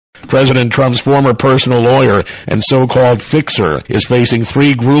President Trump's former personal lawyer and so-called fixer is facing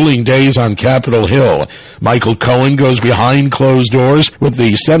 3 grueling days on Capitol Hill. Michael Cohen goes behind closed doors with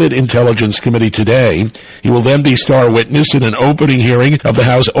the Senate Intelligence Committee today. He will then be star witness in an opening hearing of the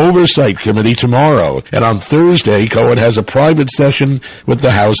House Oversight Committee tomorrow. And on Thursday, Cohen has a private session with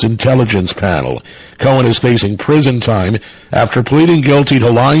the House Intelligence Panel. Cohen is facing prison time after pleading guilty to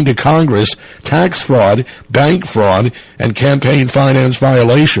lying to Congress, tax fraud, bank fraud, and campaign finance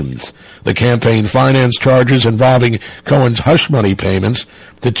violations. The campaign finance charges involving Cohen's hush money payments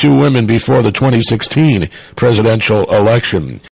to 2 women before the 2016 presidential election.